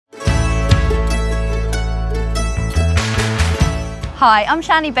Hi, I'm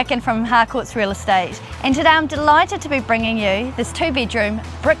Sharni Bichan from Harcourts Real Estate, and today I'm delighted to be bringing you this 2-bedroom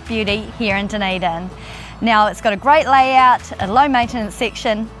brick beauty here in Dunedin. Now it's got a great layout, a low maintenance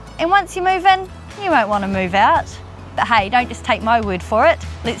section, and once you move in, you won't want to move out. But hey, don't just take my word for it,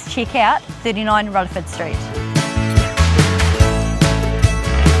 let's check out 39 Rutherford Street.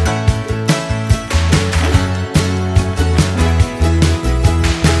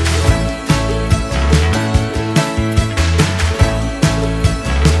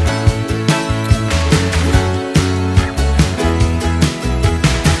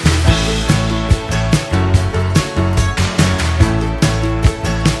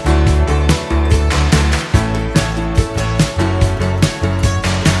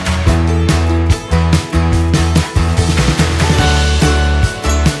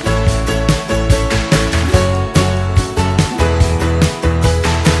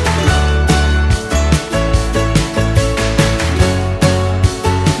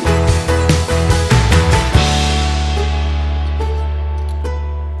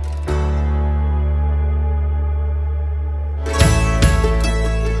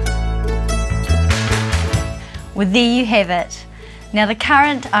 Well, there you have it. Now the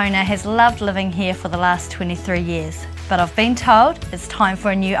current owner has loved living here for the last 23 years, but I've been told it's time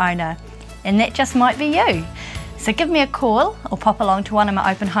for a new owner, and that just might be you. So give me a call or pop along to one of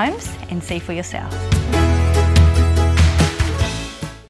my open homes and see for yourself.